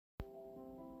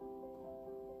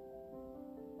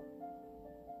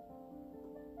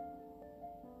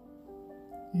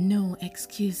No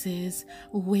excuses.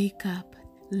 Wake up,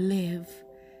 live,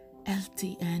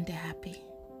 healthy and happy.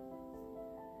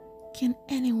 Can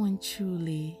anyone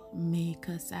truly make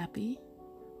us happy?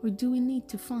 Or do we need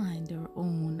to find our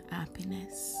own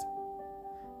happiness?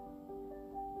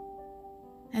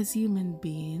 As human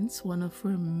beings, one of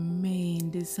our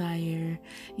main desires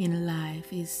in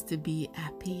life is to be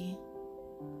happy.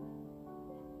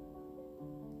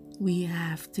 We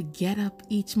have to get up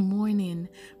each morning,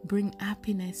 bring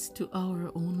happiness to our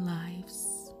own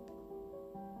lives.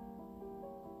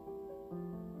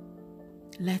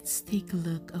 Let's take a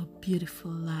look how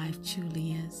beautiful life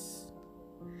truly is.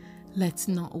 Let's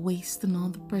not waste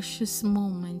another precious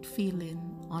moment feeling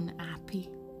unhappy.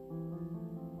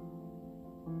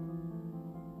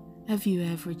 Have you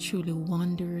ever truly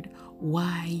wondered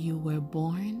why you were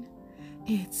born?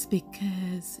 It's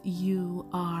because you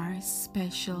are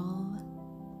special.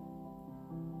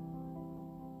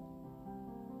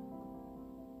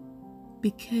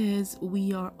 Because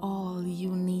we are all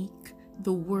unique,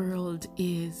 the world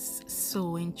is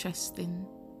so interesting.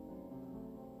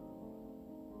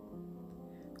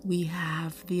 We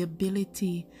have the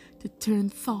ability to turn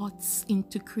thoughts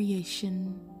into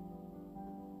creation.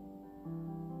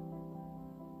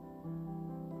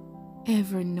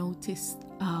 Ever noticed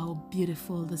how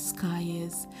beautiful the sky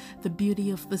is, the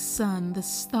beauty of the sun, the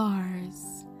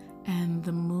stars, and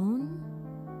the moon?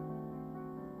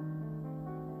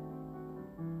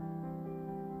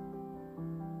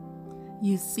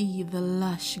 You see the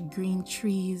lush green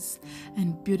trees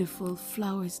and beautiful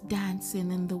flowers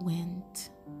dancing in the wind.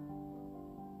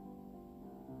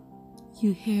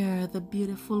 You hear the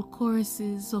beautiful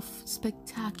choruses of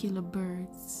spectacular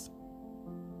birds.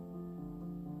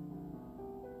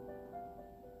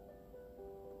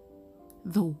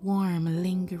 The warm,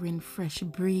 lingering fresh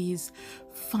breeze,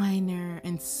 finer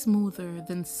and smoother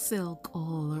than silk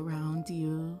all around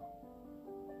you.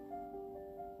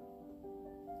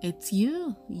 It's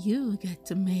you. You get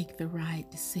to make the right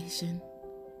decision.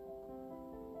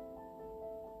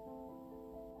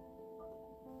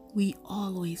 We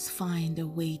always find a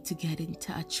way to get in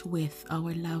touch with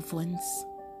our loved ones.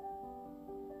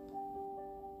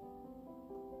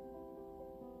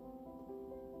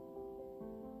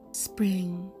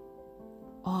 Spring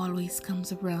always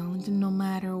comes around no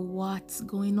matter what's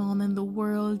going on in the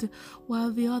world,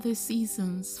 while the other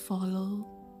seasons follow.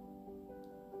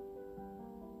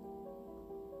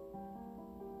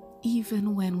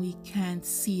 Even when we can't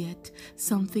see it,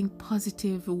 something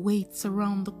positive waits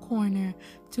around the corner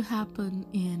to happen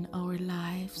in our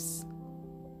lives.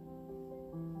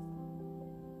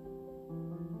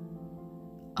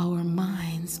 Our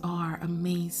minds are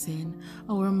amazing.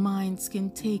 Our minds can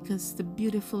take us to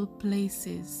beautiful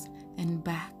places and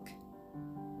back.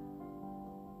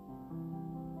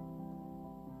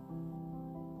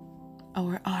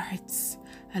 Our arts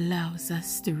allows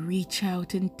us to reach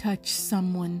out and touch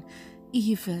someone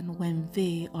even when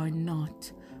they are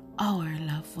not our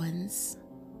loved ones.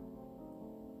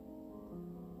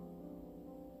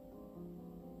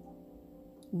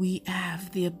 We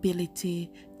have the ability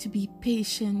to be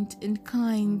patient and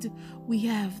kind. We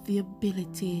have the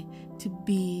ability to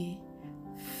be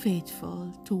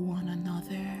faithful to one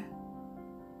another.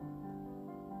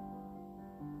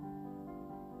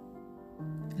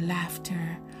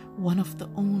 Laughter, one of the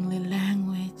only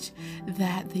language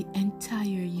that the entire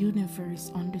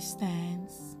universe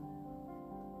understands.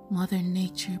 Mother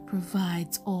Nature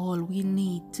provides all we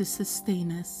need to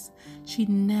sustain us. She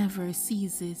never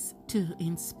ceases to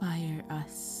inspire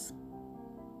us.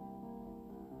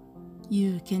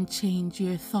 You can change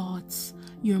your thoughts,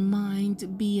 your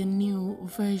mind, be a new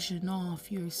version of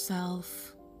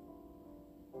yourself.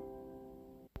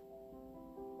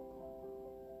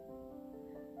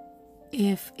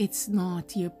 If it's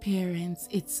not your parents,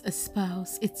 it's a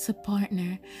spouse, it's a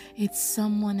partner, it's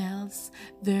someone else,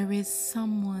 there is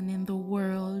someone in the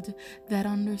world that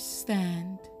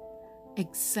understands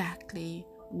exactly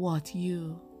what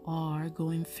you are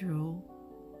going through.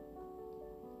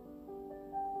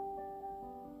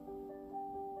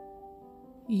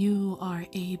 You are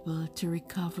able to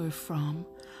recover from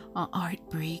a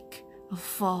heartbreak, a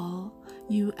fall.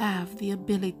 You have the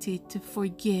ability to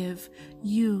forgive.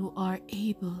 You are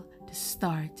able to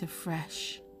start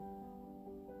afresh.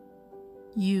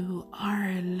 You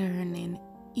are learning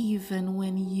even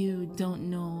when you don't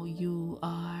know you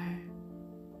are.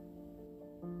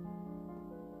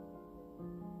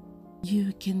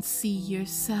 You can see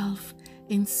yourself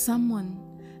in someone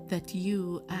that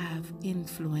you have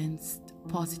influenced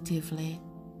positively.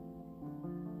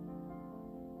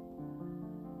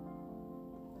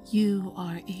 You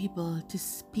are able to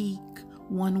speak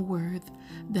One word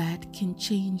that can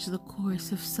change the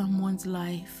course of someone's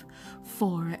life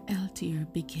for a healthier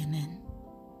beginning.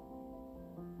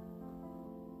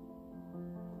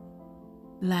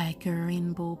 Like a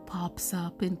rainbow pops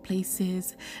up in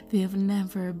places they've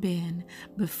never been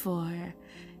before,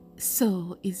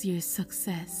 so is your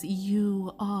success.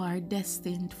 You are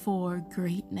destined for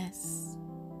greatness.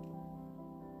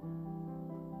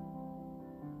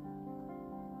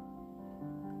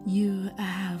 You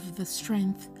have the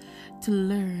strength to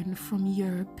learn from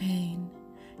your pain.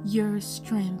 Your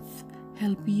strength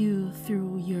helps you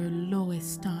through your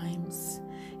lowest times.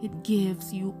 It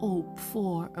gives you hope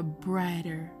for a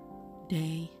brighter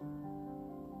day.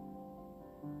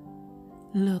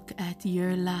 Look at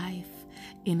your life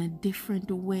in a different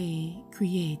way.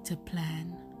 Create a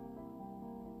plan.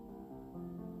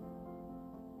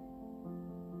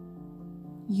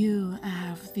 You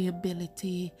have the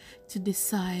ability to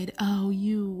decide how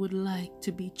you would like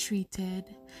to be treated.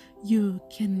 You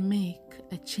can make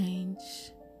a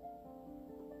change.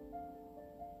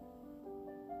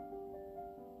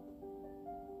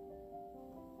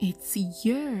 It's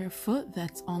your foot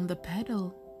that's on the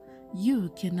pedal.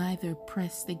 You can either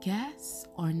press the gas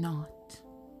or not.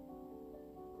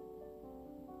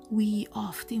 We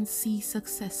often see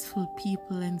successful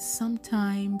people and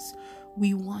sometimes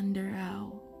we wonder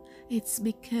how. It's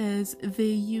because they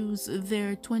use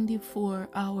their 24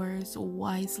 hours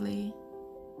wisely.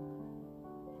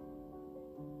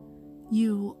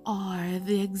 You are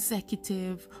the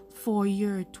executive for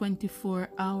your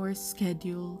 24-hour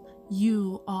schedule.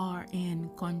 You are in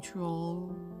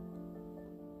control.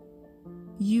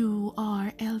 You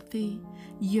are healthy.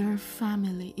 Your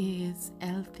family is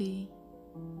healthy.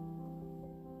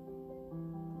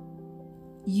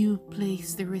 You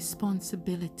place the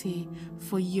responsibility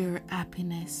for your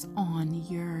happiness on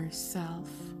yourself.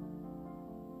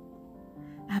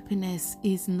 Happiness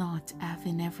is not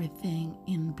having everything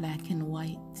in black and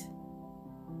white.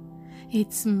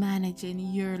 It's managing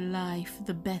your life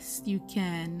the best you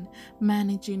can,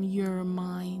 managing your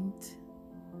mind,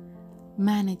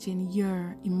 managing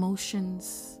your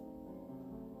emotions,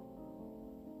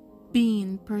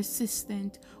 being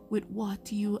persistent with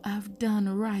what you have done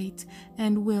right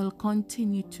and will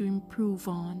continue to improve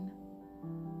on.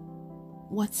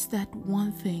 What's that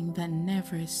one thing that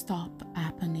never stops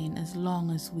happening as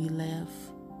long as we live?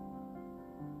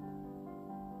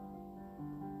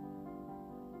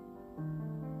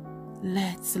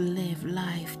 Let's live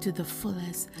life to the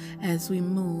fullest as we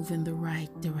move in the right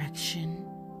direction.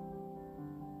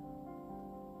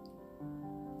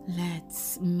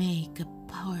 Let's make a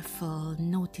powerful,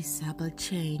 noticeable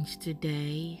change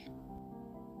today.